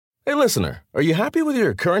Hey, listener, are you happy with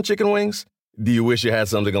your current chicken wings? Do you wish you had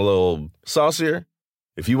something a little saucier?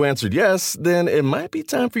 If you answered yes, then it might be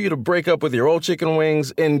time for you to break up with your old chicken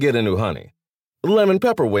wings and get a new honey. Lemon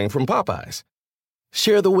pepper wing from Popeyes.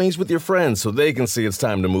 Share the wings with your friends so they can see it's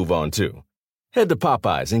time to move on too. Head to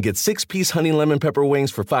Popeyes and get 6-piece honey lemon pepper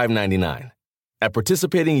wings for $5.99. At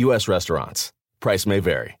participating U.S. restaurants. Price may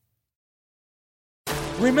vary.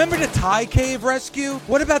 Remember the Thai cave rescue?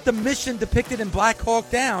 What about the mission depicted in Black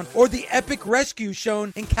Hawk Down or the epic rescue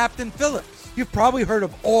shown in Captain Phillips? You've probably heard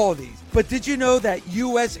of all of these, but did you know that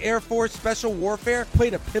U.S. Air Force Special Warfare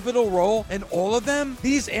played a pivotal role in all of them?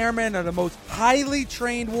 These airmen are the most highly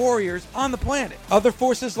trained warriors on the planet. Other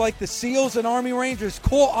forces like the SEALs and Army Rangers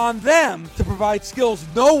call on them to provide skills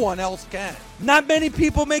no one else can. Not many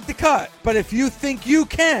people make the cut, but if you think you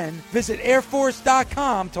can, visit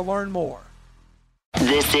airforce.com to learn more.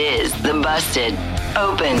 This is the Busted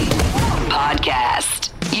Open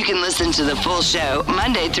Podcast. You can listen to the full show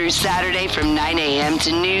Monday through Saturday from 9 a.m.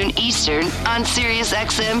 to noon Eastern on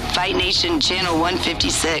SiriusXM Fight Nation Channel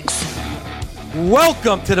 156.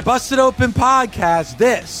 Welcome to the Busted Open Podcast.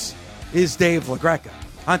 This is Dave LaGreca.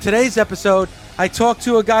 On today's episode, I talked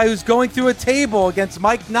to a guy who's going through a table against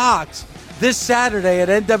Mike Knox this Saturday at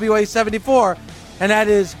NWA 74, and that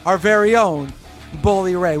is our very own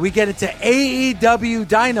Bully Ray. We get into AEW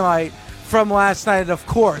Dynamite from last night, and of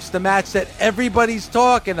course, the match that everybody's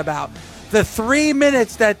talking about. The 3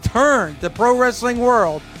 minutes that turned the pro wrestling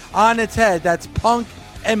world on its head. That's Punk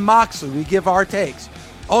and Moxley. We give our takes.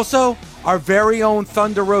 Also, our very own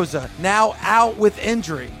Thunder Rosa, now out with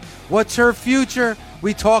injury. What's her future?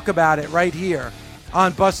 We talk about it right here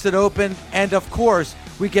on Busted Open. And of course,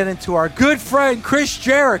 we get into our good friend Chris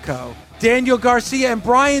Jericho, Daniel Garcia, and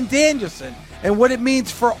Bryan Danielson, and what it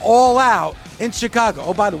means for All Out in Chicago.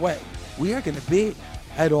 Oh, by the way, we are going to be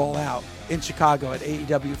at All Out in Chicago at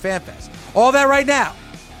AEW Fan Fest. All that right now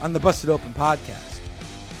on the Busted Open Podcast.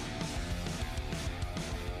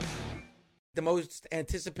 The most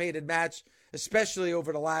anticipated match, especially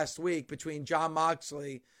over the last week, between Jon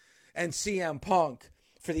Moxley and CM Punk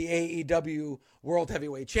for the AEW World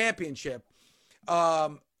Heavyweight Championship.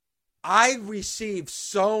 I received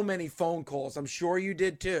so many phone calls. I'm sure you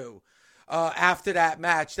did too. After that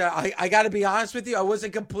match, that I got to be honest with you, I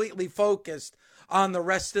wasn't completely focused on the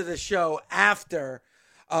rest of the show after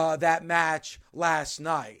that match last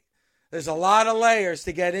night. There's a lot of layers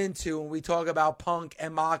to get into when we talk about Punk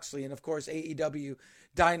and Moxley and, of course, AEW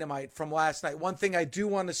Dynamite from last night. One thing I do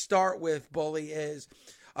want to start with, Bully, is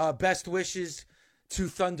best wishes to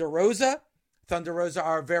Thunder Rosa. Thunder Rosa,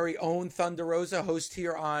 our very own Thunder Rosa, host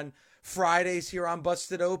here on Fridays here on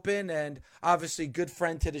Busted Open, and obviously good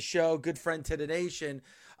friend to the show, good friend to the nation.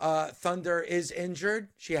 Thunder is injured.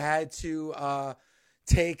 She had to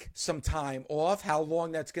take some time off. How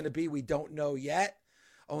long that's going to be, we don't know yet.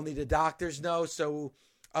 Only the doctors know. So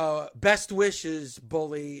best wishes,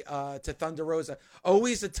 Bully, to Thunder Rosa.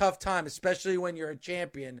 Always a tough time, especially when you're a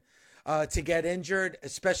champion, to get injured,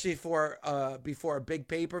 especially for before a big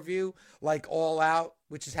pay-per-view like All Out,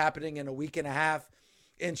 which is happening in a week and a half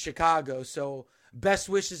in Chicago. So best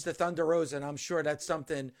wishes to Thunder Rosa, and I'm sure that's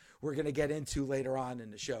something we're going to get into later on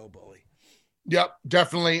in the show, Bully. Yep,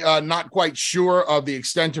 definitely not quite sure of the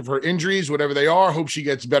extent of her injuries, whatever they are. Hope she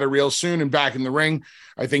gets better real soon and back in the ring.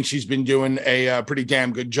 I think she's been doing a pretty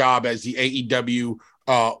damn good job as the AEW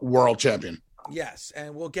world champion. Yes,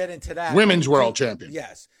 and we'll get into that. Women's world champion.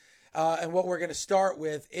 Yes. And what we're going to start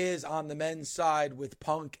with is on the men's side with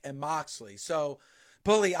Punk and Moxley. So,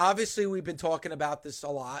 Bully, obviously we've been talking about this a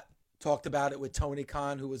lot. Talked about it with Tony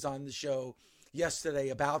Khan, who was on the show yesterday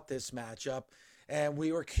about this matchup. And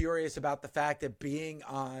we were curious about the fact that being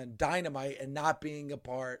on Dynamite and not being a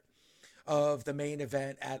part of the main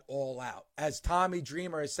event at All Out. As Tommy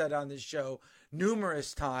Dreamer has said on this show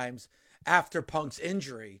numerous times after Punk's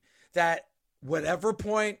injury, that whatever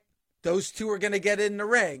point those two are going to get in the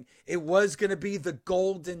ring, it was going to be the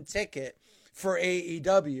golden ticket for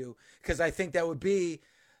AEW, because I think that would be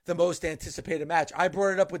the most anticipated match. I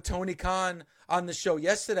brought it up with Tony Khan on the show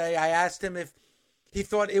yesterday. I asked him if he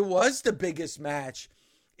thought it was the biggest match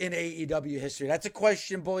in AEW history. That's a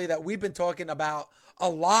question, Bully, that we've been talking about a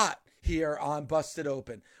lot here on Busted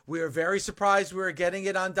Open. We are very surprised we were getting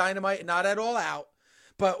it on Dynamite and not at All Out,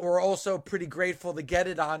 but we're also pretty grateful to get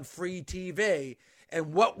it on free TV.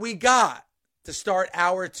 And what we got to start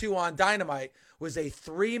hour 2 on Dynamite was a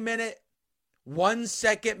 3-minute,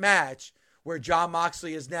 1-second match where Jon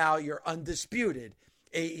Moxley is now your undisputed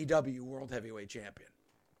AEW World Heavyweight Champion.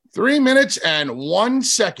 3 minutes and 1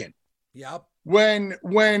 second. Yep.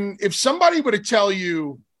 If somebody were to tell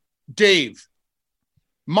you, Dave,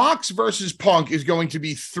 Mox versus Punk is going to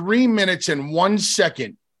be 3 minutes and 1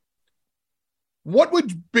 second. What would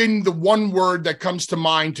have been the one word that comes to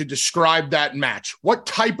mind to describe that match? What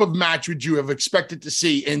type of match would you have expected to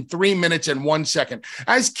see in 3 minutes and 1 second?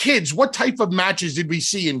 As kids, what type of matches did we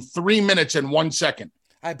see in 3 minutes and 1 second?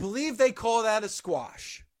 I believe they call that a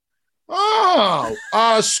squash. Oh,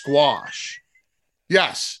 a squash.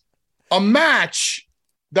 Yes. A match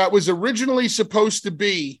that was originally supposed to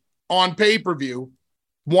be on pay-per-view,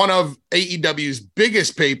 one of AEW's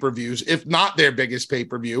biggest pay-per-views, if not their biggest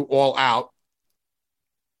pay-per-view, All Out,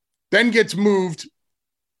 then gets moved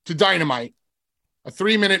to Dynamite, a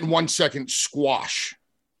 3 minute and 1 second squash.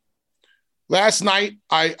 Last night,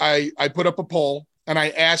 I put up a poll and I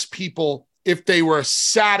asked people if they were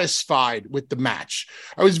satisfied with the match.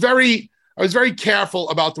 I was very careful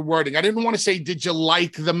about the wording. I didn't want to say, did you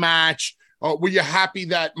like the match? Were you happy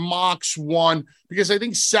that Mox won? Because I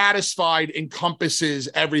think satisfied encompasses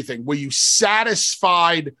everything. Were you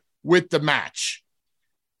satisfied with the match?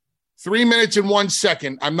 3 minutes and 1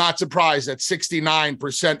 second. I'm not surprised that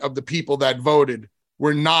 69% of the people that voted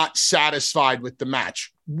were not satisfied with the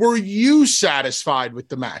match. Were you satisfied with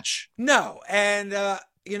the match? No. And,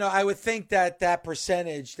 I would think that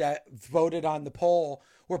percentage that voted on the poll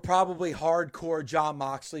were probably hardcore Jon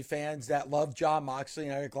Moxley fans that love Jon Moxley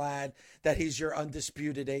and are glad that he's your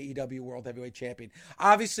undisputed AEW World Heavyweight Champion.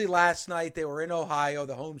 Obviously, last night they were in Ohio,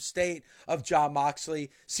 the home state of Jon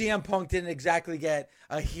Moxley. CM Punk didn't exactly get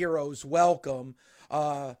a hero's welcome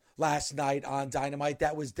last night on Dynamite.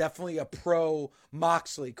 That was definitely a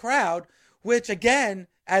pro-Moxley crowd, which, again,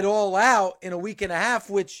 at All Out in a week and a half,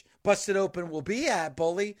 which Busted Open will be at,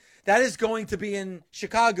 Bully, that is going to be in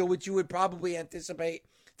Chicago, which you would probably anticipate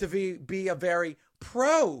to be a very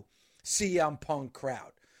pro CM Punk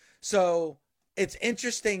crowd. So it's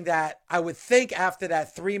interesting that I would think after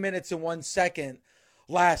that 3 minutes and 1 second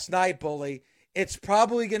last night, Bully, it's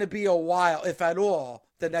probably going to be a while, if at all,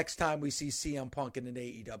 the next time we see CM Punk in an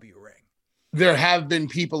AEW ring. There have been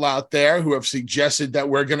people out there who have suggested that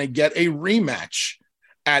we're going to get a rematch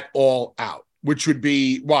at All Out, which would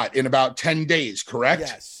be in about 10 days, correct?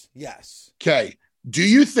 Yes. Okay. Do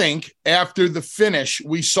you think after the finish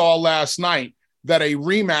we saw last night that a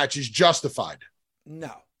rematch is justified?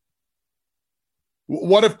 No.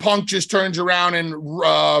 What if Punk just turns around and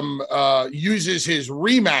uses his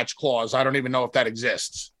rematch clause? I don't even know if that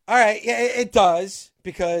exists. All right. Yeah, it does.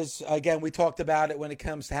 Because, again, we talked about it when it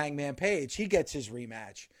comes to Hangman Page. He gets his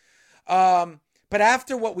rematch. But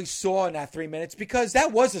after what we saw in that 3 minutes, because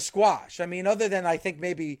that was a squash. I mean, other than I think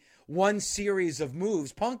maybe one series of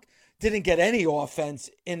moves, Punk didn't get any offense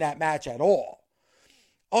in that match at all.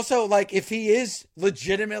 Also, if he is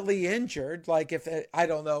legitimately injured, I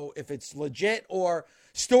don't know if it's legit or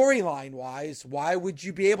storyline wise, why would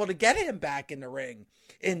you be able to get him back in the ring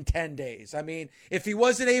in 10 days? I mean, if he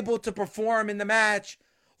wasn't able to perform in the match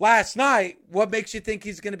last night, what makes you think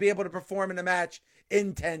he's going to be able to perform in the match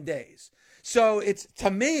in 10 days? So it's, to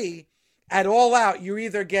me, at All Out, you're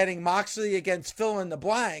either getting Moxley against fill in the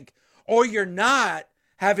blank, or you're not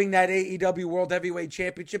having that AEW World Heavyweight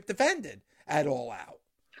Championship defended at All Out.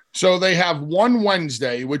 So they have one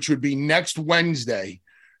Wednesday, which would be next Wednesday,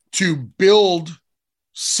 to build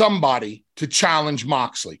somebody to challenge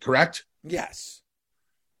Moxley, correct? Yes.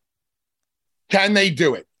 Can they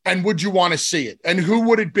do it? And would you want to see it? And who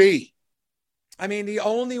would it be? I mean, the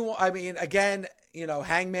only one, again,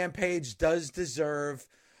 Hangman Page does deserve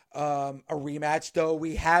a rematch, though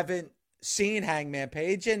we haven't seen Hangman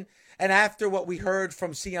Page. And after what we heard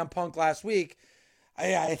from CM Punk last week,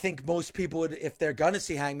 I think most people would, if they're going to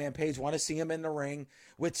see Hangman Page, want to see him in the ring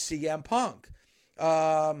with CM Punk.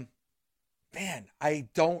 Man, I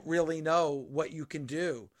don't really know what you can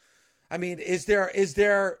do. I mean, is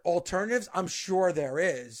there alternatives? I'm sure there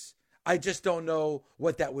is. I just don't know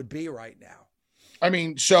what that would be right now. I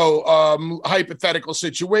mean, so hypothetical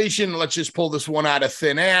situation, let's just pull this one out of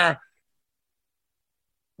thin air.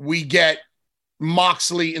 We get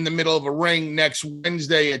Moxley in the middle of a ring next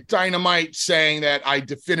Wednesday at Dynamite saying that I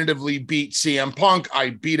definitively beat CM Punk. I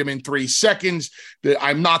beat him in 3 seconds. That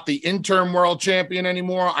I'm not the interim world champion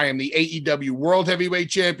anymore. I am the AEW World Heavyweight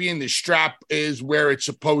Champion. The strap is where it's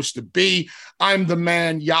supposed to be. I'm the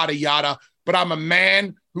man, yada, yada. But I'm a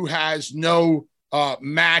man who has no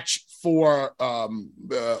match for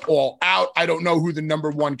All Out. I don't know who the number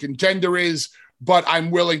one contender is, but I'm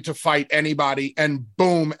willing to fight anybody, and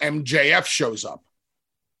boom, MJF shows up.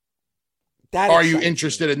 Are you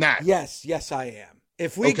interested in that? Yes, I am.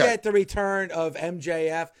 If we get the return of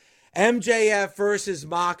MJF versus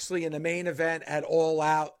Moxley in the main event at All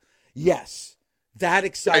Out, yes, that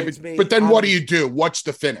excites me. But then what do you do? What's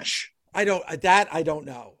the finish? I don't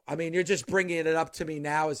know. I mean, you're just bringing it up to me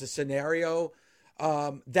now as a scenario.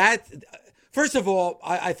 First of all,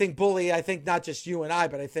 I think Bully, I think not just you and I,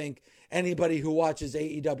 but I think anybody who watches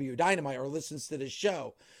AEW Dynamite or listens to this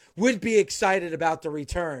show would be excited about the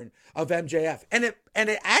return of MJF. And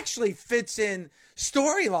it actually fits in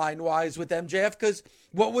storyline wise with MJF, because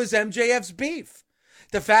what was MJF's beef?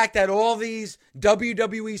 The fact that all these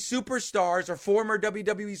WWE superstars or former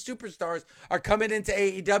WWE superstars are coming into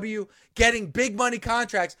AEW, getting big money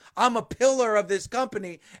contracts. I'm a pillar of this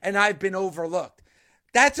company and I've been overlooked.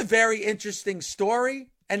 That's a very interesting story,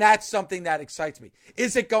 and that's something that excites me.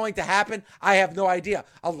 Is it going to happen? I have no idea.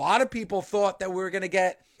 A lot of people thought that we were going to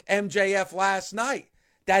get MJF last night.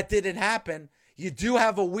 That didn't happen. You do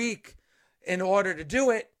have a week in order to do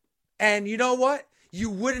it. And you know what? You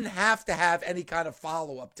wouldn't have to have any kind of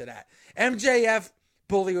follow-up to that. MJF,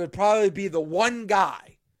 Bully, would probably be the one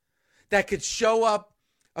guy that could show up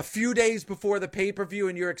a few days before the pay-per-view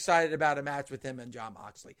and you're excited about a match with him and Jon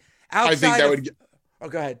Moxley. I think that would... Oh,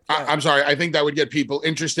 go ahead. I'm sorry. I think that would get people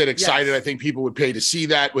interested, excited. Yes. I think people would pay to see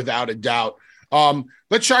that without a doubt.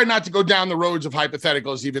 Let's try not to go down the roads of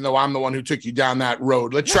hypotheticals, even though I'm the one who took you down that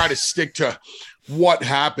road. Let's try to stick to what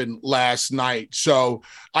happened last night. So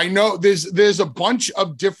I know there's a bunch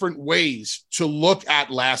of different ways to look at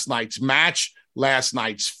last night's match, last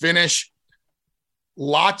night's finish.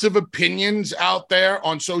 Lots of opinions out there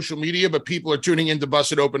on social media, but people are tuning into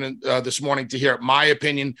Busted Open this morning to hear my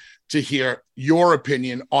opinion, to hear your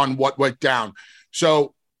opinion on what went down.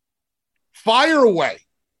 So fire away.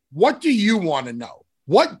 What do you want to know?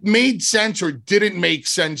 What made sense or didn't make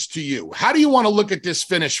sense to you? How do you want to look at this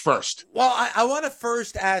finish first? Well, I want to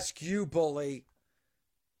first ask you, Bully,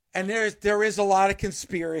 and there is a lot of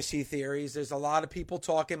conspiracy theories. There's a lot of people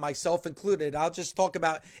talking, myself included. I'll just talk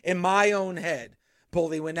about in my own head,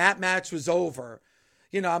 Bully, when that match was over,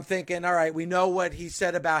 I'm thinking, all right, we know what he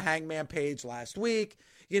said about Hangman Page last week.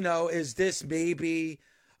 Is this maybe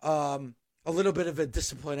a little bit of a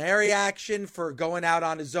disciplinary action for going out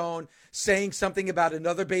on his own, saying something about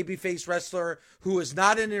another babyface wrestler who is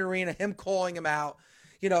not in the arena, him calling him out?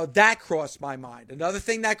 That crossed my mind. Another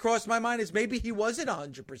thing that crossed my mind is maybe he wasn't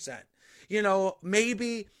 100%.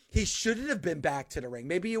 Maybe he shouldn't have been back to the ring.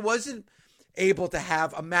 Maybe he wasn't able to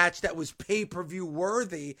have a match that was pay-per-view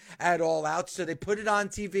worthy at All Out, so they put it on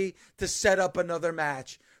TV to set up another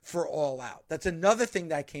match for All Out. That's another thing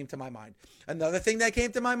that came to my mind. Another thing that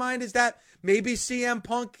came to my mind is that maybe CM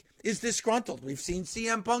Punk is disgruntled. We've seen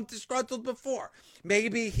CM Punk disgruntled before.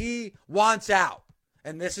 Maybe he wants out,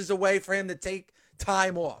 and this is a way for him to take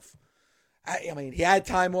time off. I mean, he had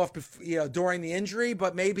time off before, during the injury,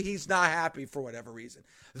 but maybe he's not happy for whatever reason.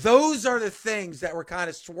 Those are the things that were kind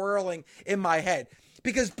of swirling in my head.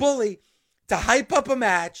 Because, Bully, to hype up a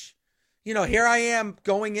match, here I am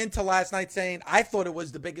going into last night saying I thought it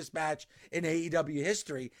was the biggest match in AEW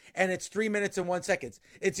history, and it's 3 minutes and 1 second.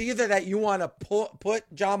 It's either that you want to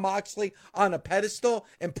put Jon Moxley on a pedestal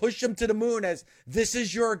and push him to the moon as this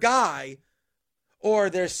is your guy, or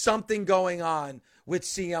there's something going on with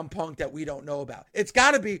CM Punk that we don't know about. It's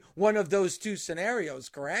got to be one of those two scenarios,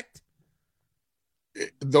 correct?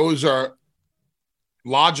 Those are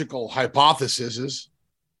logical hypotheses,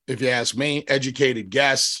 if you ask me, educated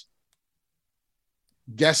guesses.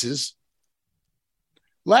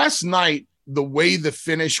 Last night, the way the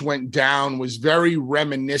finish went down was very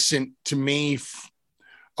reminiscent to me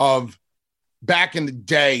of back in the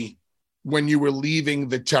day when you were leaving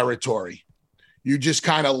the territory. You just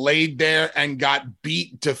kind of laid there and got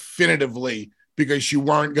beat definitively because you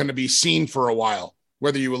weren't going to be seen for a while,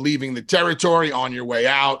 whether you were leaving the territory on your way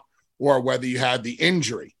out or whether you had the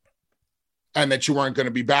injury and that you weren't going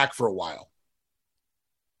to be back for a while.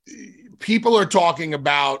 People are talking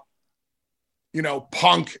about,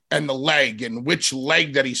 Punk and the leg and which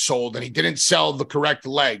leg that he sold, and he didn't sell the correct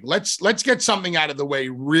leg. Let's get something out of the way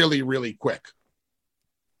really, really quick.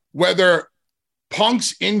 Whether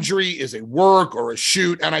Punk's injury is a work or a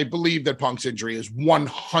shoot, and I believe that Punk's injury is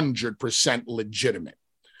 100% legitimate.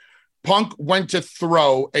 Punk went to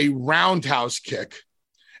throw a roundhouse kick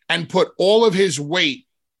and put all of his weight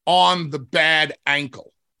on the bad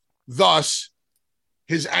ankle. Thus,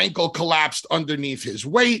 his ankle collapsed underneath his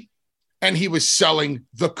weight, and he was selling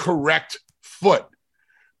the correct foot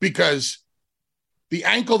because the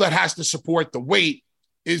ankle that has to support the weight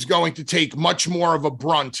is going to take much more of a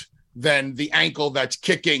brunt than the ankle that's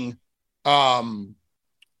kicking Jon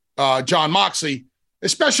Moxley,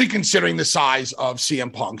 especially considering the size of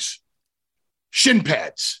CM Punk's shin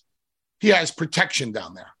pads. He has protection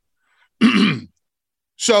down there.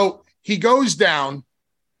 So he goes down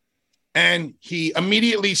and he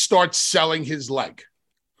immediately starts selling his leg.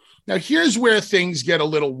 Now, here's where things get a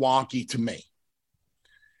little wonky to me.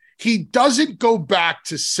 He doesn't go back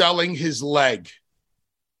to selling his leg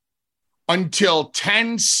until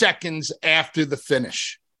 10 seconds after the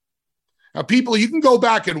finish. Now, people, you can go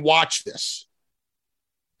back and watch this.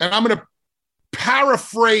 And I'm going to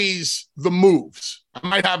paraphrase the moves. I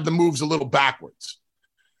might have the moves a little backwards.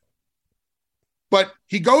 But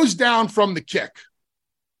he goes down from the kick,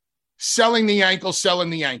 selling the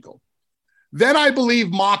ankle. Then I believe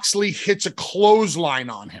Moxley hits a clothesline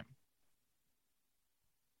on him.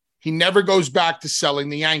 He never goes back to selling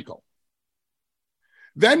the ankle.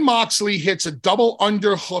 Then Moxley hits a double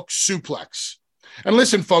underhook suplex. And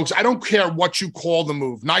listen, folks, I don't care what you call the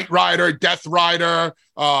move. Knight Rider, Death Rider,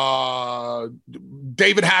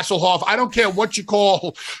 David Hasselhoff. I don't care what you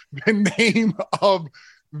call the name of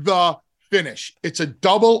the finish. It's a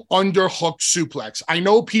double underhook suplex. I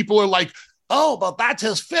know people are like, oh, but that's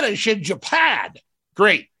his finish in Japan.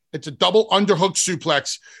 Great. It's a double underhook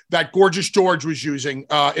suplex that Gorgeous George was using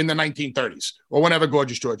in the 1930s or whenever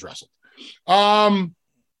Gorgeous George wrestled.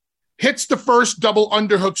 Hits the first double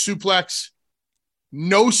underhook suplex,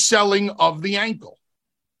 no selling of the ankle.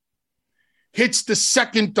 Hits the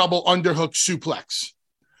second double underhook suplex.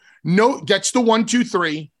 Gets the 1, 2,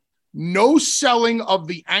 3. No selling of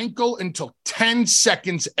the ankle until 10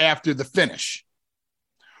 seconds after the finish.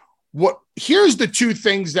 Here's the two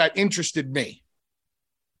things that interested me.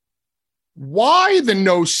 Why the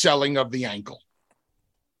no selling of the ankle?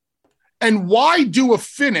 And why do a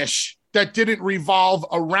finish that didn't revolve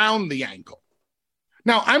around the ankle?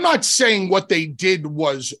 Now, I'm not saying what they did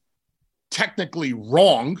was technically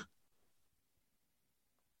wrong,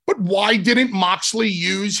 but why didn't Moxley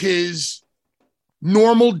use his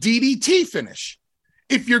normal DDT finish?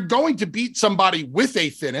 If you're going to beat somebody with a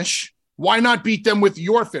finish, why not beat them with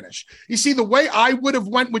your finish? You see, the way I would have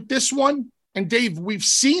went with this one, and Dave, we've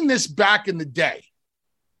seen this back in the day,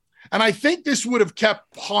 and I think this would have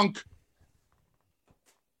kept Punk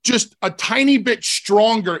just a tiny bit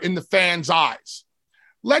stronger in the fans' eyes.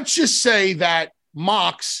 Let's just say that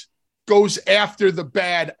Mox goes after the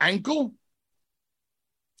bad ankle,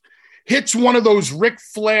 hits one of those Ric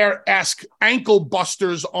Flair-esque ankle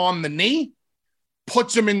busters on the knee,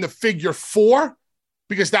 puts him in the figure 4,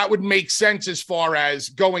 because that would make sense as far as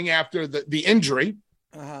going after the injury.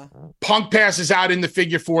 Punk passes out in the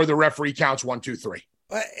figure 4. The referee counts 1, 2, 3.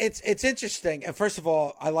 It's interesting. And first of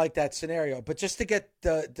all, I like that scenario. But just to get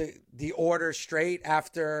the order straight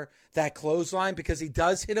after that clothesline, because he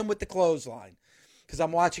does hit him with the clothesline, because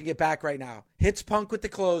I'm watching it back right now. Hits Punk with the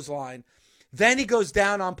clothesline. Then he goes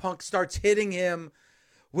down on Punk, starts hitting him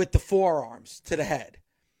with the forearms to the head.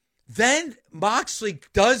 Then Moxley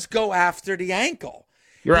does go after the ankle.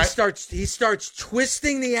 You're right. He starts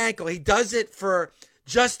twisting the ankle. He does it for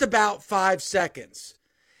just about 5 seconds.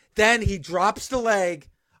 Then he drops the leg,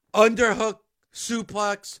 underhook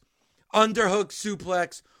suplex,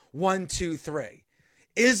 1, 2, 3.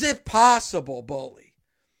 Is it possible, Bully,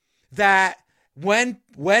 that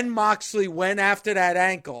when Moxley went after that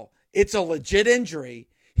ankle, it's a legit injury,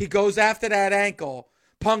 he goes after that ankle,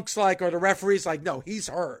 Punk's like, or the referee's like, no, he's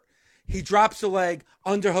hurt. He drops the leg,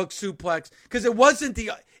 underhook suplex, because it wasn't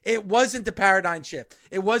the paradigm shift.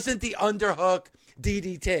 It wasn't the underhook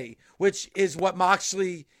DDT, which is what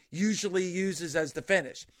Moxley usually uses as the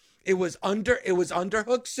finish. It was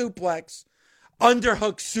underhook suplex,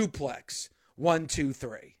 1, 2,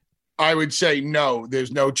 3. I would say no,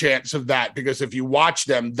 there's no chance of that, because if you watch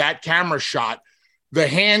them, that camera shot, the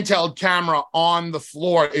handheld camera on the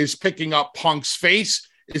floor is picking up Punk's face,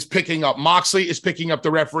 is picking up Moxley, is picking up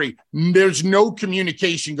the referee. There's no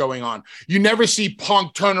communication going on. You never see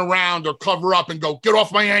Punk turn around or cover up and go, get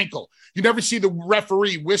off my ankle. You never see the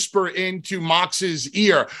referee whisper into Mox's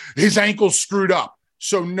ear, his ankle's screwed up.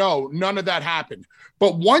 So no, none of that happened.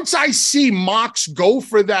 But once I see Mox go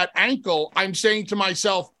for that ankle, I'm saying to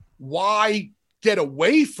myself, why get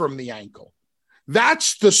away from the ankle?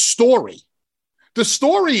 That's the story. The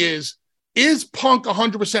story is Punk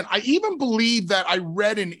 100%? I even believe that I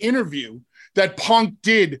read an interview that Punk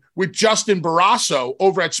did with Justin Barrasso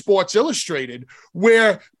over at Sports Illustrated,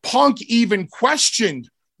 where Punk even questioned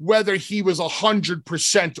whether he was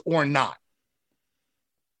 100% or not.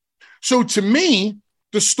 So to me,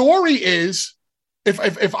 the story is,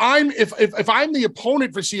 if I'm the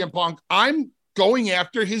opponent for CM Punk, I'm going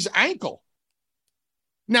after his ankle.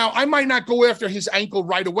 Now, I might not go after his ankle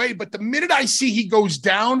right away, but the minute I see he goes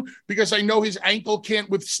down, because I know his ankle can't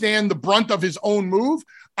withstand the brunt of his own move,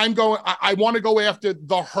 I want to go after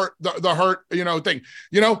the hurt, thing.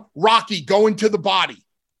 Rocky going to the body,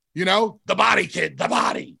 the body, kid, the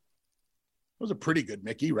body. That was a pretty good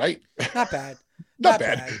Mickey, right? Not bad. not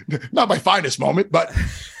bad. Not my finest moment, but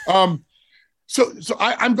so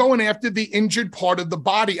I'm going after the injured part of the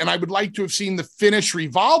body, and I would like to have seen the finish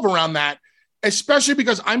revolve around that, especially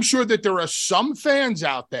because I'm sure that there are some fans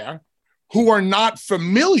out there who are not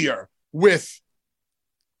familiar with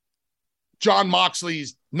Jon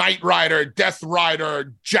Moxley's Knight Rider, Death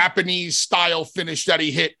Rider, Japanese style finish that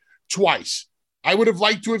he hit twice. I would have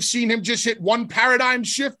liked to have seen him just hit one paradigm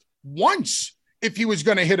shift once if he was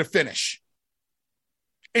going to hit a finish.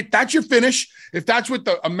 If that's your finish, if that's what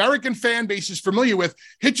the American fan base is familiar with,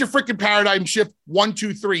 hit your freaking paradigm shift 1,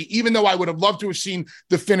 2, 3, even though I would have loved to have seen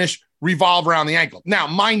the finish revolve around the ankle. Now,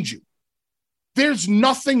 mind you, there's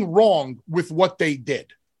nothing wrong with what they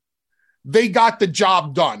did. They got the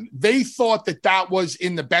job done. They thought that that was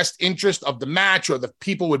in the best interest of the match or the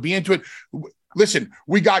people would be into it. Listen,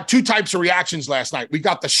 we got two types of reactions last night. We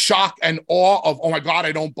got the shock and awe of, oh my God,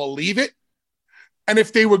 I don't believe it. And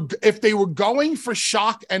if they were going for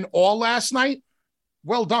shock and awe last night,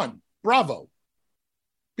 well done. Bravo.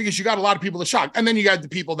 Because you got a lot of people that shocked. And then you got the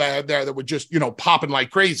people that were just, popping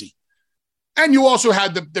like crazy. And you also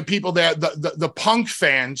had the people there, the Punk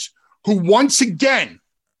fans who once again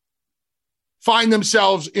find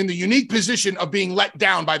themselves in the unique position of being let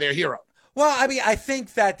down by their hero. Well, I mean, I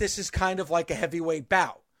think that this is kind of like a heavyweight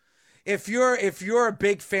bout. If you're a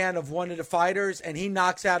big fan of one of the fighters and he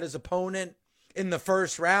knocks out his opponent in the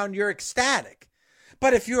first round, you're ecstatic.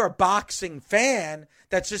 But if you're a boxing fan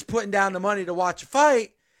that's just putting down the money to watch a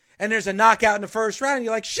fight and there's a knockout in the first round,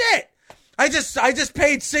 you're like, shit, I just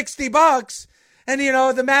paid $60 and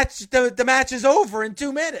the match is over in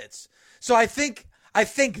 2 minutes. So I think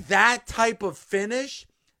that type of finish,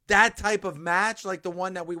 that type of match, like the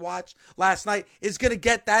one that we watched last night, is going to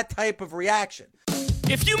get that type of reaction.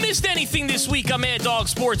 If you missed anything this week on Mad Dog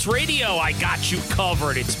Sports Radio, I got you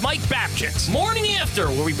covered. It's Mike Babchick's Morning After,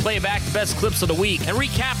 where we play back the best clips of the week and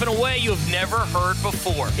recap in a way you have never heard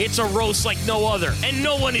before. It's a roast like no other, and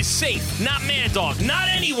no one is safe. Not Mad Dog, not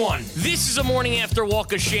anyone. This is a Morning After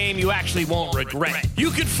walk of shame you actually won't regret.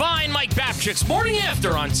 You can find Mike Babchick's Morning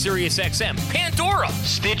After on SiriusXM, Pandora,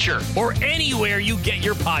 Stitcher, or anywhere you get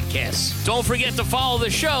your podcasts. Don't forget to follow the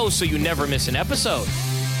show so you never miss an episode.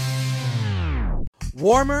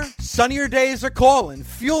 Warmer, sunnier days are calling.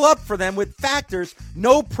 Fuel up for them with Factor's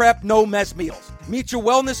no prep, no mess meals. Meet your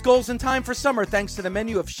wellness goals in time for summer thanks to the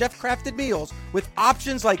menu of chef-crafted meals with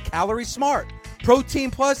options like Calorie Smart, Protein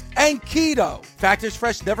Plus, and Keto. Factor's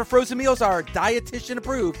fresh, never frozen meals are dietitian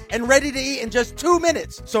approved and ready to eat in just 2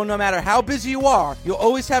 minutes. So no matter how busy you are, you'll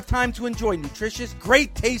always have time to enjoy nutritious,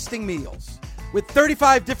 great tasting meals. With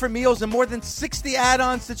 35 different meals and more than 60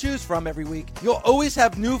 add-ons to choose from every week, you'll always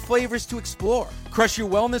have new flavors to explore. Crush your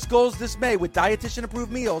wellness goals this May with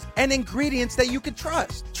dietitian-approved meals and ingredients that you can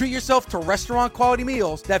trust. Treat yourself to restaurant-quality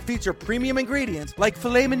meals that feature premium ingredients like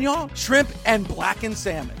filet mignon, shrimp, and blackened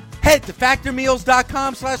salmon. Head to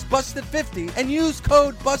factormeals.com/busted50 and use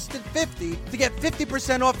code busted50 to get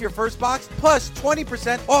 50% off your first box plus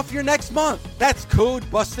 20% off your next month. That's code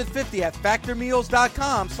busted50 at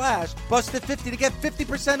factormeals.com/busted50 to get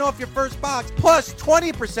 50% off your first box plus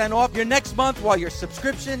 20% off your next month while your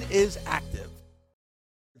subscription is active.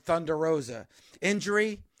 Thunder Rosa.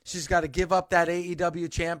 Injury. She's got to give up that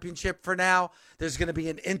AEW championship for now. There's going to be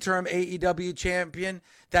an interim AEW champion.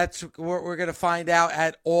 That's what we're going to find out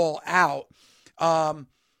at All Out.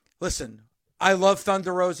 Listen, I love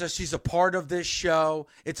Thunder Rosa. She's a part of this show.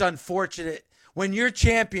 It's unfortunate. When you're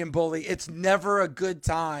champion, Bully, it's never a good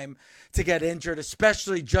time to get injured,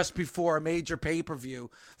 especially just before a major pay-per-view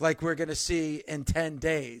like we're going to see in 10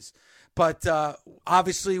 days. But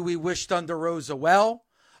obviously, we wish Thunder Rosa well.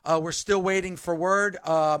 We're still waiting for word.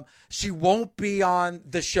 She won't be on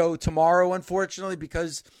the show tomorrow, unfortunately,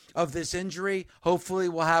 because of this injury. Hopefully,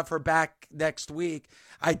 we'll have her back next week.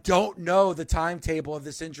 I don't know the timetable of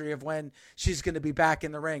this injury of when she's going to be back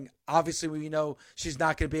in the ring. Obviously, we know she's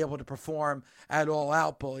not going to be able to perform at All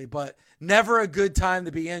Out, Bully, but never a good time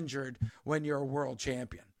to be injured when you're a world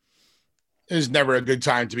champion. It's never a good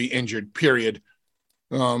time to be injured, period.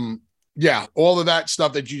 Yeah, all of that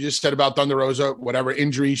stuff that you just said about Thunder Rosa, whatever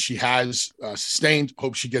injury she has sustained,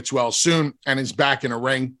 hope she gets well soon and is back in a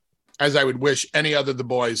ring, as I would wish any other of the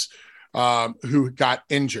boys who got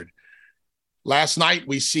injured. Last night,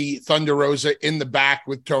 we see Thunder Rosa in the back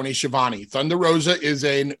with Tony Schiavone. Thunder Rosa is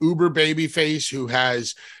an uber babyface who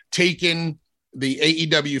has taken the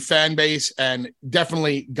AEW fan base and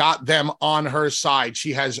definitely got them on her side.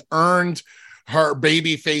 She has earned her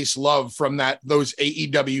babyface love from those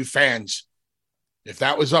AEW fans. If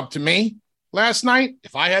that was up to me last night,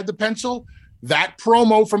 if I had the pencil, that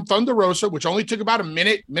promo from Thunder Rosa, which only took about a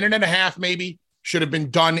minute and a half maybe, should have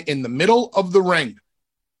been done in the middle of the ring.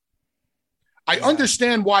 I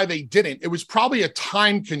understand why they didn't. It was probably a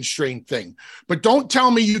time constraint thing. But don't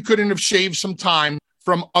tell me you couldn't have shaved some time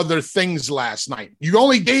from other things last night. You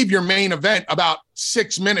only gave your main event about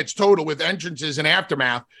 6 minutes total with entrances and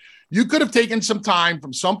aftermath. You could have taken some time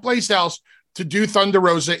from someplace else to do Thunder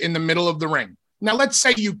Rosa in the middle of the ring. Now, let's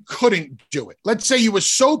say you couldn't do it. Let's say you were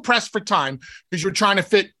so pressed for time because you were trying to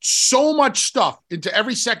fit so much stuff into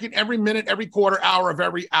every second, every minute, every quarter hour of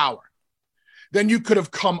every hour. Then you could have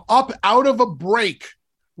come up out of a break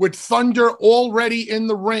with Thunder already in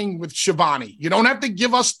the ring with Shivani. You don't have to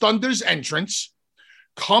give us Thunder's entrance.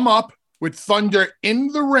 Come up with Thunder in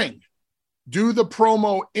the ring. Do the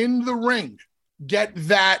promo in the ring. Get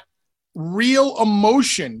that real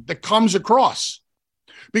emotion that comes across.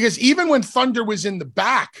 Because even when Thunder was in the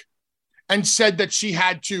back and said that she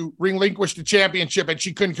had to relinquish the championship and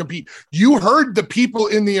she couldn't compete, you heard the people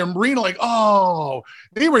in the arena like, oh,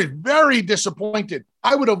 they were very disappointed.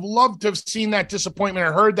 I would have loved to have seen that disappointment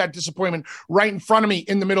or heard that disappointment right in front of me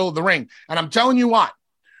in the middle of the ring. And I'm telling you what,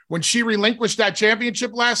 when she relinquished that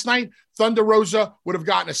championship last night, Thunder Rosa would have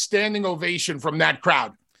gotten a standing ovation from that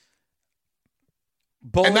crowd.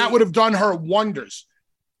 Bully, and that would have done her wonders.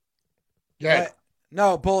 Yeah.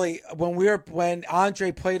 No, Bully, when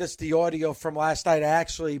Andre played us the audio from last night, I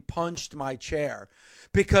actually punched my chair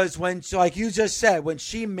because when, like you just said, when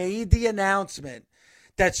she made the announcement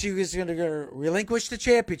that she was going to relinquish the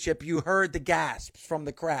championship, you heard the gasps from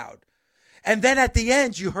the crowd. And then at the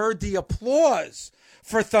end, you heard the applause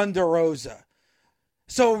for Thunder Rosa.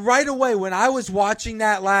 So right away, when I was watching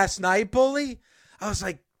that last night, Bully, I was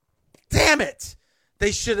like, damn it.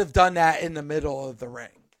 They should have done that in the middle of the ring.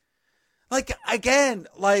 Like, again,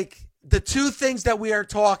 like the two things that we are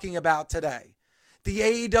talking about today, the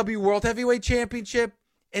AEW World Heavyweight Championship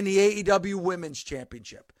and the AEW Women's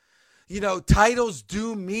Championship. You know, titles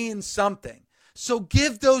do mean something. So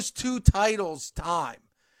give those two titles time.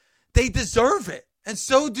 They deserve it. And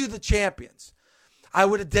so do the champions. I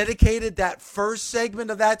would have dedicated that first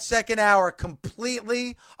segment of that second hour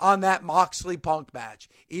completely on that Moxley Punk match.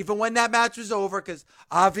 Even when that match was over, because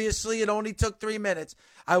obviously it only took 3 minutes,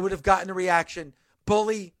 I would have gotten a reaction.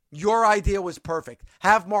 Bully, your idea was perfect.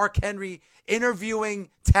 Have Mark Henry interviewing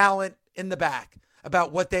talent in the back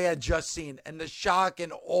about what they had just seen and the shock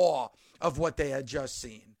and awe of what they had just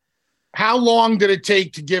seen. How long did it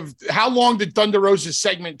take to give? How long did Thunder Rosa's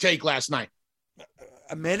segment take last night?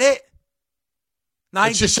 A minute? 90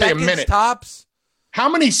 Let's just say seconds a minute. Tops? How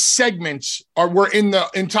many segments were in the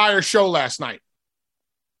entire show last night?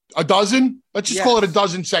 A dozen? Let's just call it a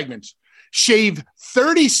dozen segments. Shave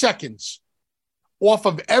 30 seconds off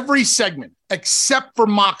of every segment except for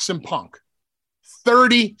Mox and Punk.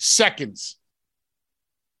 30 seconds.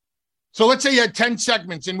 So let's say you had 10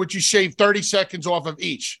 segments in which you shave 30 seconds off of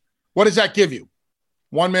each. What does that give you?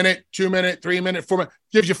 1 minute, 2 minute, 3 minute, 4 minute.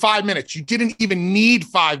 Gives you 5 minutes. You didn't even need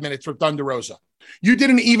 5 minutes for Thunder Rosa. You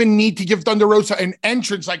didn't even need to give Thunder Rosa an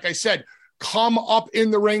entrance. Like I said, come up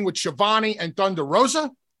in the ring with Shivani and Thunder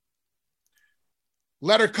Rosa.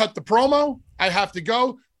 Let her cut the promo. I have to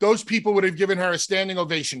go. Those people would have given her a standing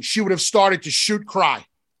ovation. She would have started to shoot cry.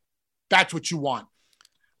 That's what you want.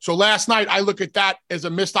 So last night, I look at that as a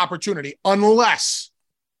missed opportunity, unless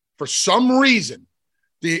for some reason,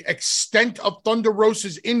 the extent of Thunder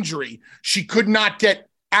Rosa's injury, she could not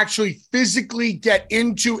actually physically get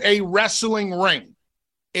into a wrestling ring.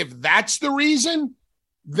 If that's the reason,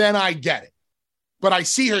 then I get it. But I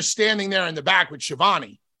see her standing there in the back with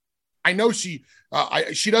Shivani. I know she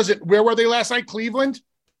doesn't, where were they last night? Cleveland?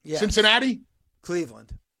 Yes. Cincinnati?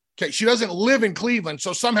 Cleveland. Okay, she doesn't live in Cleveland,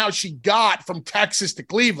 so somehow she got from Texas to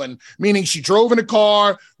Cleveland, meaning she drove in a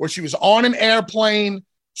car or she was on an airplane,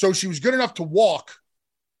 so she was good enough to walk.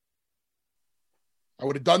 I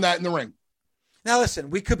would have done that in the ring. Now, listen,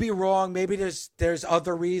 we could be wrong. Maybe there's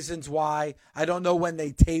other reasons why. I don't know when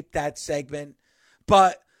they taped that segment,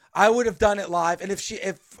 but I would have done it live. And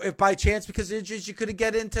if by chance, because of injuries, you couldn't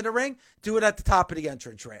get into the ring, do it at the top of the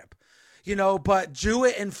entrance ramp, you know, but do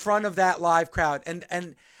it in front of that live crowd.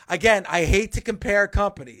 And again, I hate to compare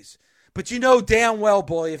companies, but you know damn well,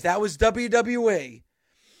 boy, if that was WWE,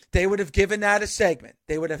 they would have given that a segment.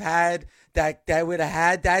 They would have had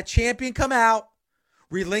that champion come out,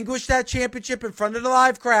 relinquish that championship in front of the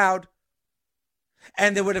live crowd,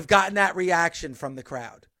 and they would have gotten that reaction from the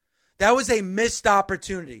crowd. That was a missed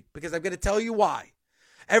opportunity, because I'm going to tell you why.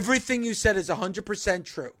 Everything you said is 100%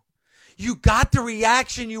 true. You got the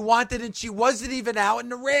reaction you wanted, and she wasn't even out in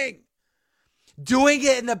the ring. Doing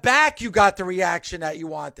it in the back, you got the reaction that you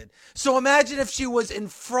wanted. So imagine if she was in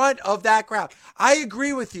front of that crowd. I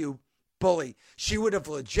agree with you, Bully. She would have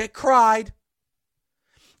legit cried.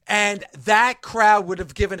 And that crowd would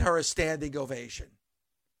have given her a standing ovation.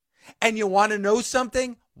 And you want to know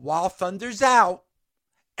something? While Thunder's out,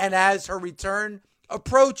 and as her return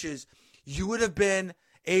approaches, you would have been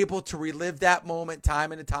able to relive that moment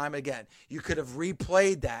time and time again. You could have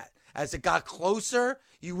replayed that. As it got closer,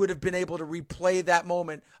 you would have been able to replay that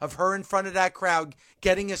moment of her in front of that crowd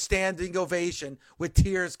getting a standing ovation with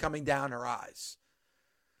tears coming down her eyes.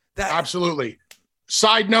 Absolutely.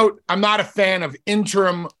 Side note, I'm not a fan of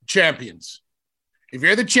interim champions. If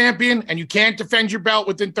you're the champion and you can't defend your belt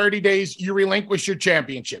within 30 days, you relinquish your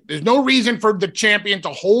championship. There's no reason for the champion to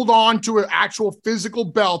hold on to an actual physical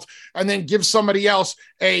belt and then give somebody else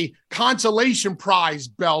a consolation prize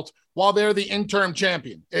belt while they're the interim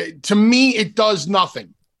champion. To me, it does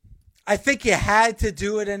nothing. I think you had to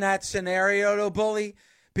do it in that scenario, though, Bully,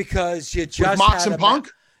 because you just with Mox and Punk?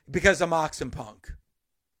 Because of Mox and Punk.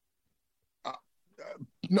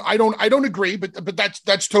 No, I don't agree, but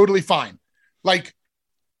that's totally fine. Like,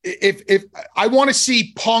 if I want to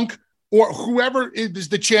see Punk or whoever is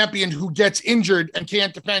the champion who gets injured and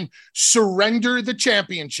can't defend, surrender the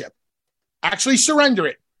championship. Actually surrender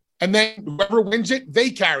it. And then whoever wins it,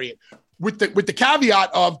 they carry it. With the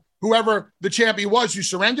caveat of whoever the champion was who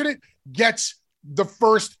surrendered it gets the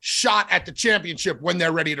first shot at the championship when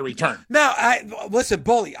they're ready to return. No, listen,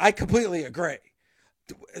 Bully, I completely agree.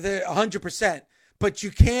 100%. But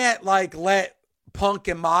you can't let Punk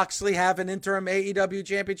and Moxley have an interim AEW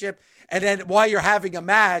championship, and then while you're having a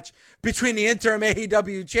match between the interim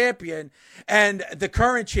AEW champion and the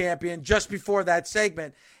current champion just before that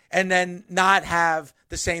segment, and then not have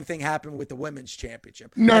the same thing happen with the women's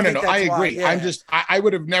championship. No, I agree. Yeah. I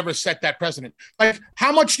would have never set that precedent. Like,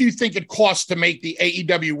 how much do you think it costs to make the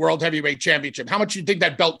AEW World Heavyweight Championship? How much do you think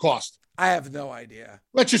that belt cost? I have no idea.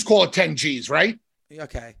 Let's just call it 10 G's, right?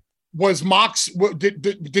 Okay. Was Mox, did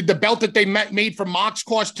the belt that they made for Mox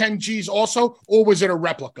cost 10 G's also, or was it a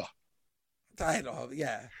replica? I don't know,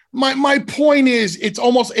 yeah. My point is, it's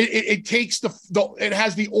almost, it takes it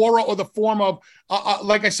has the aura or the form of,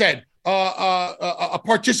 like I said, a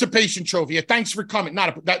participation trophy. Thanks for coming.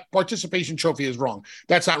 That participation trophy is wrong.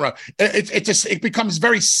 That's not right. It becomes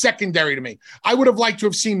very secondary to me. I would have liked to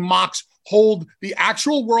have seen Mox hold the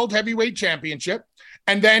actual World Heavyweight Championship,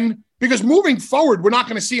 and then, because moving forward, we're not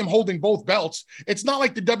going to see him holding both belts. It's not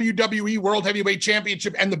like the WWE World Heavyweight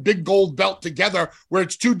Championship and the big gold belt together, where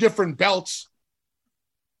it's two different belts.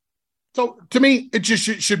 So to me, it just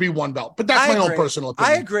should be one belt. But that's my own personal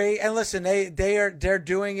opinion. I agree. And listen, they're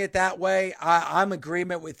doing it that way. I'm in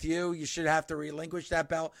agreement with you. You should have to relinquish that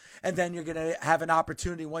belt, and then you're going to have an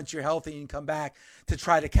opportunity once you're healthy and come back to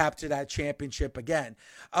try to capture that championship again.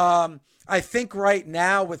 I think right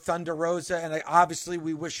now with Thunder Rosa, and obviously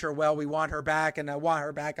we wish her well. We want her back, and I want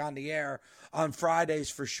her back on the air on Fridays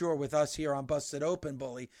for sure with us here on Busted Open,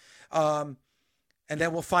 Bully. And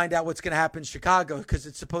then we'll find out what's going to happen in Chicago, because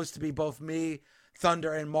it's supposed to be both me,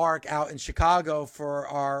 Thunder, and Mark out in Chicago for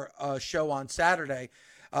our show on Saturday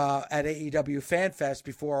at AEW Fan Fest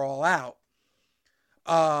before All Out.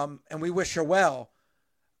 And we wish her well.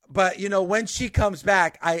 But, when she comes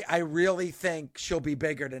back, I really think she'll be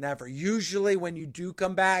bigger than ever. Usually when you do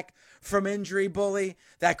come back from injury, Bully,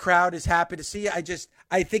 that crowd is happy to see you.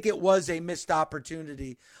 I think it was a missed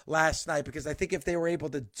opportunity last night, because I think if they were able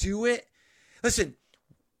to do it, listen,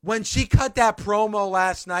 when she cut that promo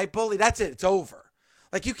last night, Bully, that's it. It's over.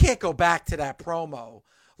 Like, you can't go back to that promo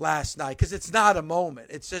last night, because it's not a moment.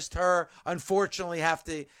 It's just her, unfortunately, have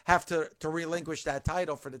to relinquish that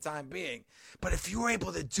title for the time being. But if you were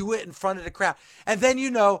able to do it in front of the crowd, and then,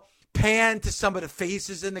 pan to some of the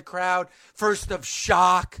faces in the crowd, first of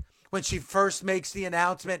shock when she first makes the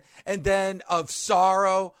announcement, and then of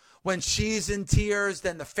sorrow when she's in tears,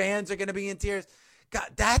 then the fans are going to be in tears. God,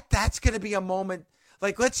 that's going to be a moment.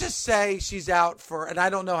 Like, let's just say she's out for, and I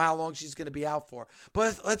don't know how long she's going to be out for,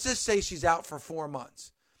 but let's just say she's out for 4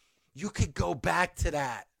 months. You could go back to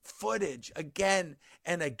that footage again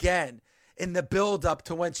and again in the build up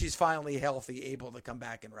to when she's finally healthy, able to come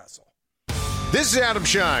back and wrestle. This is Adam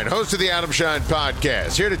Shine, host of the Adam Shine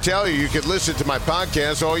Podcast. Here to tell you can listen to my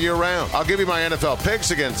podcast all year round. I'll give you my NFL picks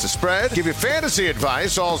against the spread, give you fantasy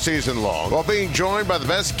advice all season long, while being joined by the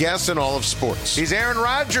best guests in all of sports. He's Aaron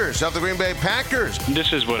Rodgers of the Green Bay Packers.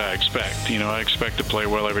 This is what I expect. I expect to play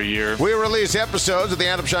well every year. We release episodes of the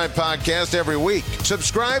Adam Shine Podcast every week.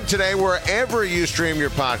 Subscribe today wherever you stream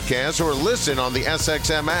your podcasts or listen on the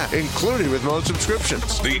SXM app, included with most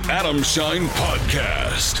subscriptions. The Adam Shine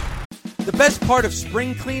Podcast. The best part of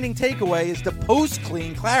Spring Cleaning Takeaway is the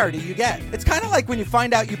post-clean clarity you get. It's kind of like when you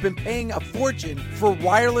find out you've been paying a fortune for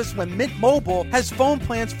wireless when Mint Mobile has phone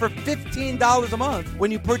plans for $15 a month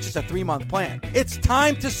when you purchase a 3-month plan. It's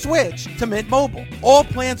time to switch to Mint Mobile. All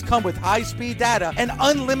plans come with high-speed data and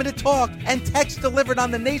unlimited talk and text delivered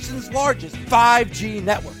on the nation's largest 5G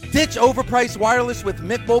network. Ditch overpriced wireless with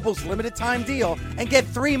Mint Mobile's limited time deal and get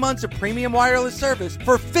 3 months of premium wireless service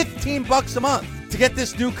for $15 a month. To get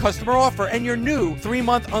this new customer offer and your new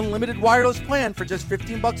 3-month unlimited wireless plan for just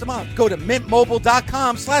 $15 a month, go to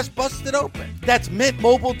mintmobile.com/bustedopen. That's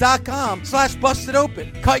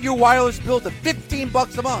mintmobile.com/bustedopen. Cut your wireless bill to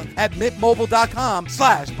 $15 a month at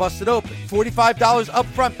mintmobile.com/bustedopen. $45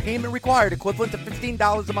 upfront payment required, equivalent to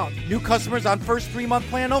 $15 a month. New customers on first 3-month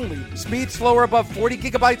plan only. Speed slower above 40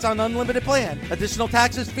 gigabytes on unlimited plan. Additional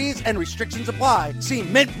taxes, fees, and restrictions apply. See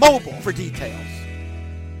Mint Mobile for details.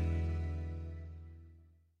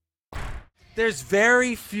 There's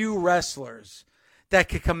very few wrestlers that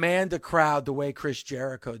can command a crowd the way Chris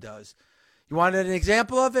Jericho does. You wanted an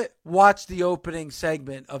example of it? Watch the opening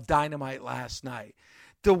segment of Dynamite last night.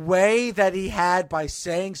 The way that he had by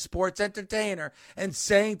saying sports entertainer and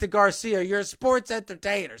saying to Garcia, you're a sports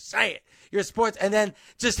entertainer, say it, you're a sports, and then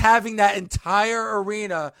just having that entire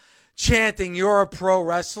arena chanting, you're a pro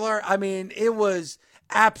wrestler. I mean, it was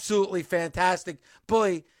absolutely fantastic.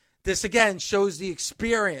 Bully, this again shows the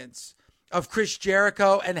experience of Chris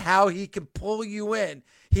Jericho and how he can pull you in.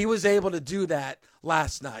 He was able to do that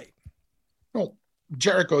last night. Well,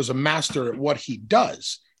 Jericho's a master at what he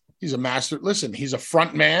does. He's a master. Listen, he's a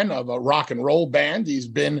front man of a rock and roll band. He's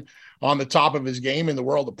been on the top of his game in the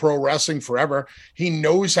world of pro wrestling forever. He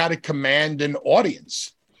knows how to command an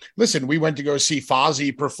audience. Listen, we went to go see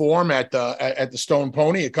Fozzy perform at the Stone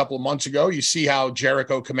Pony a couple of months ago. You see how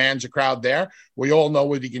Jericho commands a crowd there. We all know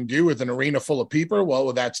what he can do with an arena full of people.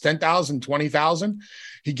 Well, that's 10,000, 20,000.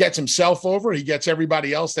 He gets himself over. He gets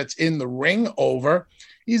everybody else that's in the ring over.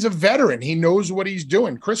 He's a veteran. He knows what he's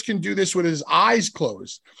doing. Chris can do this with his eyes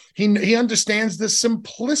closed. He understands the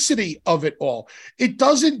simplicity of it all. It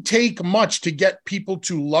doesn't take much to get people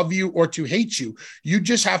to love you or to hate you. You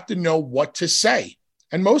just have to know what to say.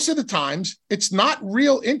 And most of the times, it's not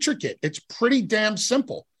real intricate. It's pretty damn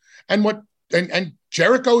simple. And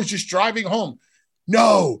Jericho is just driving home.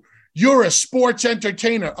 No, you're a sports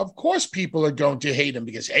entertainer. Of course, people are going to hate him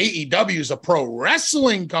because AEW is a pro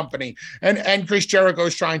wrestling company. And Chris Jericho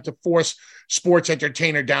is trying to force sports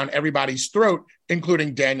entertainer down everybody's throat,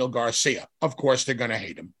 including Daniel Garcia. Of course, they're going to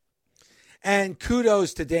hate him. And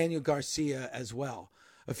kudos to Daniel Garcia as well.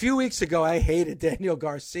 A few weeks ago, I hated Daniel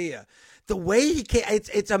Garcia. The way he came,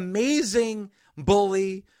 it's amazing,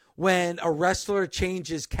 Bully, when a wrestler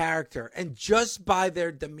changes character. And just by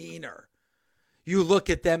their demeanor, you look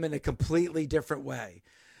at them in a completely different way.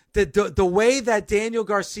 The way that Daniel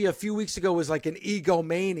Garcia a few weeks ago was like an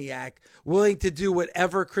egomaniac, willing to do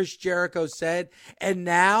whatever Chris Jericho said, and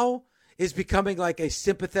now is becoming like a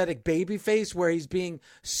sympathetic babyface where he's being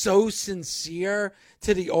so sincere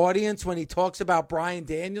to the audience when he talks about Bryan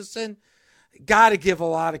Danielson. Got to give a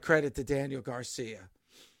lot of credit to Daniel Garcia.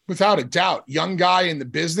 Without a doubt, young guy in the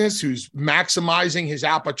business who's maximizing his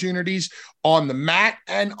opportunities on the mat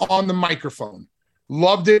and on the microphone.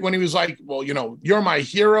 Loved it when he was like, well, you know, you're my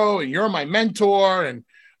hero and you're my mentor. And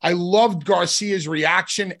I loved Garcia's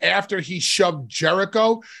reaction after he shoved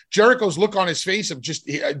Jericho. Jericho's look on his face of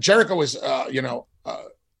just, Jericho was,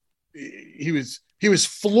 he was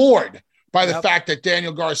floored by the fact that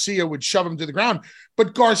Daniel Garcia would shove him to the ground.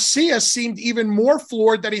 But Garcia seemed even more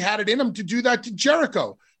floored that he had it in him to do that to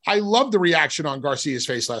Jericho. I love the reaction on Garcia's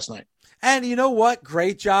face last night. And you know what?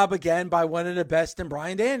 Great job again by one of the best in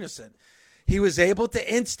Bryan Danielson. He was able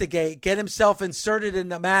to instigate, get himself inserted in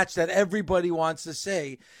the match that everybody wants to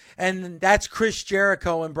see. And that's Chris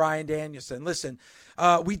Jericho and Bryan Danielson. Listen,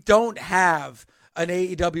 we don't have an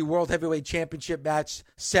AEW World Heavyweight Championship match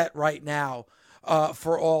set right now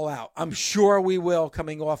for All Out. I'm sure we will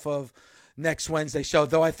coming off of next Wednesday show,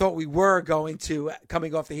 though I thought we were going to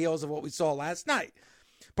coming off the heels of what we saw last night.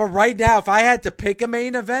 But right now, if I had to pick a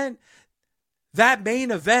main event, that main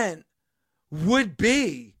event would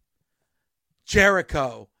be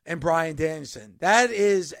Jericho and Bryan Danielson. That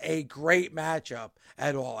is a great matchup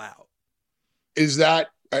at All Out. Is that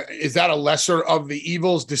a lesser of the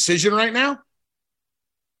evils decision right now?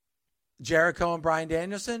 Jericho and Bryan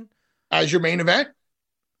Danielson? As your main event?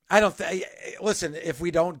 I don't think. Listen, if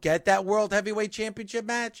we don't get that World Heavyweight Championship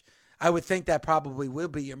match, I would think that probably will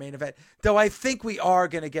be your main event. Though I think we are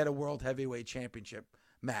going to get a World Heavyweight Championship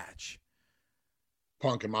match.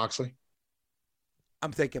 Punk and Moxley?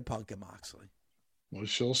 I'm thinking Punk and Moxley. We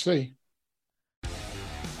shall see.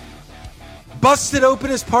 Busted Open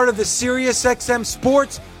is part of the SiriusXM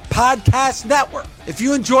Sports Podcast Network. If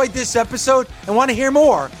you enjoyed this episode and want to hear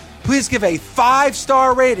more, please give a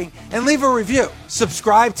 5-star rating and leave a review.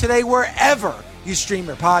 Subscribe today wherever you stream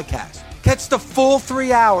your podcast. Catch the full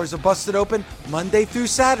 3 hours of Busted Open Monday through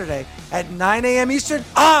Saturday at 9 a.m. Eastern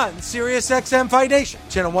on SiriusXM Fight Nation,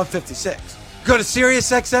 channel 156. Go to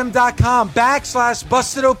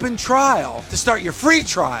SiriusXM.com/Busted Open Trial to start your free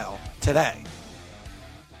trial today.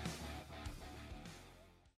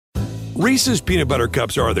 Reese's peanut butter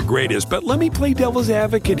cups are the greatest, but let me play devil's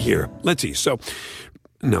advocate here. Let's see. So,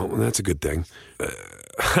 no, that's a good thing.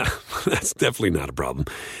 That's definitely not a problem.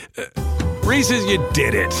 Reese's, you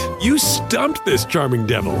did it. You stumped this charming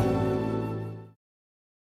devil.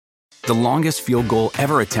 The longest field goal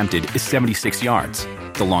ever attempted is 76 yards.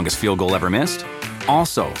 The longest field goal ever missed?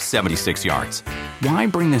 Also 76 yards. Why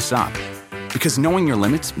bring this up? Because knowing your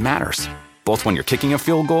limits matters, both when you're kicking a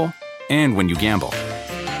field goal and when you gamble.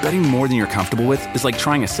 Betting more than you're comfortable with is like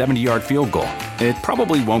trying a 70-yard field goal. It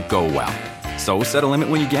probably won't go well. So set a limit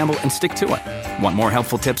when you gamble and stick to it. Want more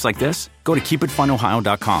helpful tips like this? Go to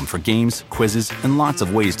keepitfunohio.com for games, quizzes, and lots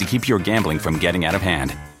of ways to keep your gambling from getting out of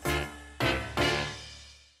hand.